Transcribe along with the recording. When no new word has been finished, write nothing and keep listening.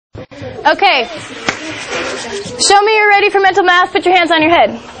Okay. Show me you're ready for mental math. Put your hands on your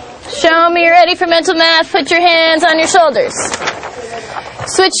head. Show me you're ready for mental math. Put your hands on your shoulders.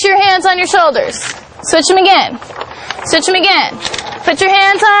 Switch your hands on your shoulders. Switch them again. Switch them again. Put your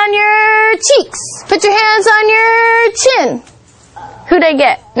hands on your cheeks. Put your hands on your chin. Who'd I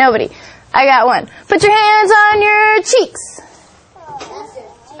get? Nobody. I got one. Put your hands on your cheeks.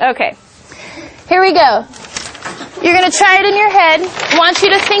 Okay. Here we go. You're going to try it in your head. I want you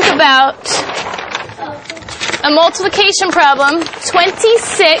to think about a multiplication problem.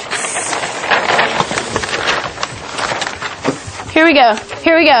 26. Here we go.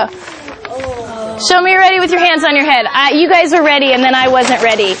 Here we go. Show me you're ready with your hands on your head. You guys were ready and then I wasn't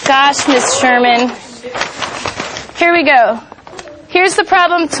ready. Gosh, Miss Sherman. Here we go. Here's the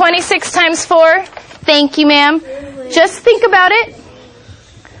problem. 26 times 4. Thank you, ma'am. Just think about it.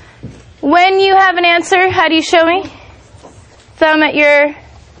 When you have an answer, how do you show me? Thumb at your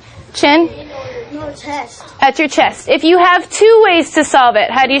chin? No, chest. At your chest. If you have 2 ways to solve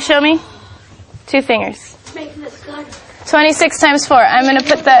it, how do you show me? 2 fingers. 26 times 4. I'm going to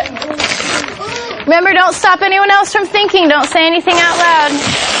put that. Remember, don't stop anyone else from thinking. Don't say anything out loud.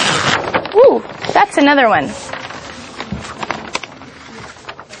 Ooh, that's another one.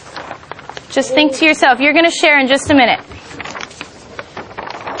 Just think to yourself. You're going to share in just a minute.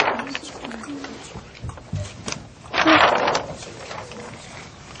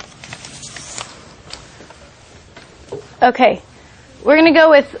 Okay, we're going to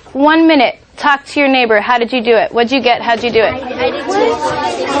go with 1 minute. Talk to your neighbor. How did you do it? What'd you get? How'd you do it? I did 4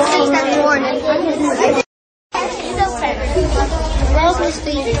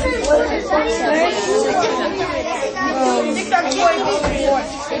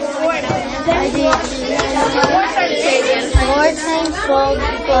 times 12.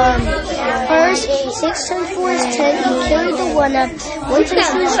 First, 6 times 4 is 10. You carry the 1 up. 1 times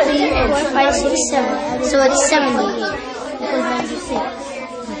 2 is 3, 4, 5, 6, 7. So it's 70. Because 96.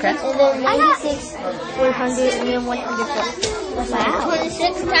 Okay. And then 96, 100, and then 104. Wow.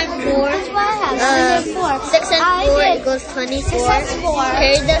 26 times 4. 6 times 4 equals 24.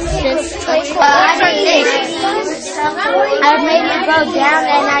 Carry the 6. I made it go down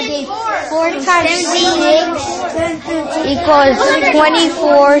and I did 4 times 6 equals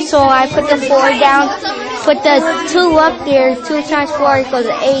 24. So I put the 4 down, put the 2 up there. 2 times 4 equals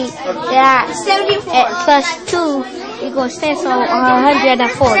 8. That plus 2 equals 10, so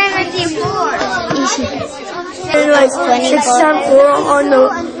 104. Easy. And like 6 times 4 on the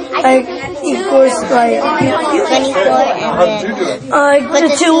equals like 24 and the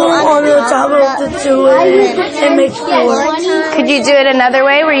 2 on the top of the 2 it makes 4. Could you do it another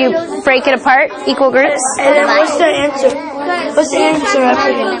way where you break it apart, equal groups? And then what's the answer? What's the answer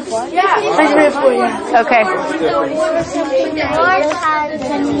after that? 104, yeah. Okay. 4 times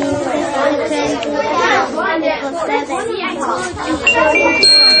 10 equals 7.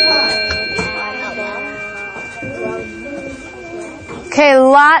 Okay,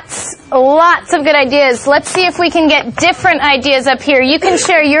 lots of good ideas. Let's see if we can get different ideas up here. You can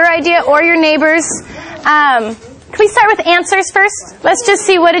share your idea or your neighbor's. Can we start with answers first? Let's just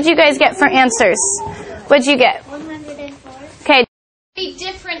see, what did you guys get for answers? What did you get? 104. Okay. A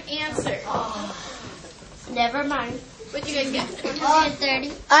different answer. Never mind. What did you guys get?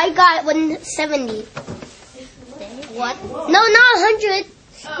 130. I got 170. What? No, not 100.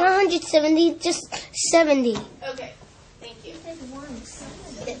 Not 170, just 70. Okay. Thank you.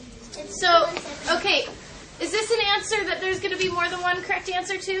 So, okay, is this an answer that there's going to be more than one correct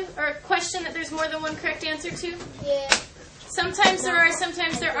answer to? Or a question that there's more than one correct answer to? Yeah. Sometimes there are,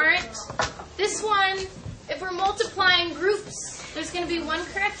 sometimes there aren't. This one, if we're multiplying groups, there's going to be one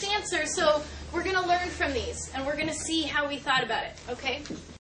correct answer. So we're going to learn from these, and we're going to see how we thought about it, okay?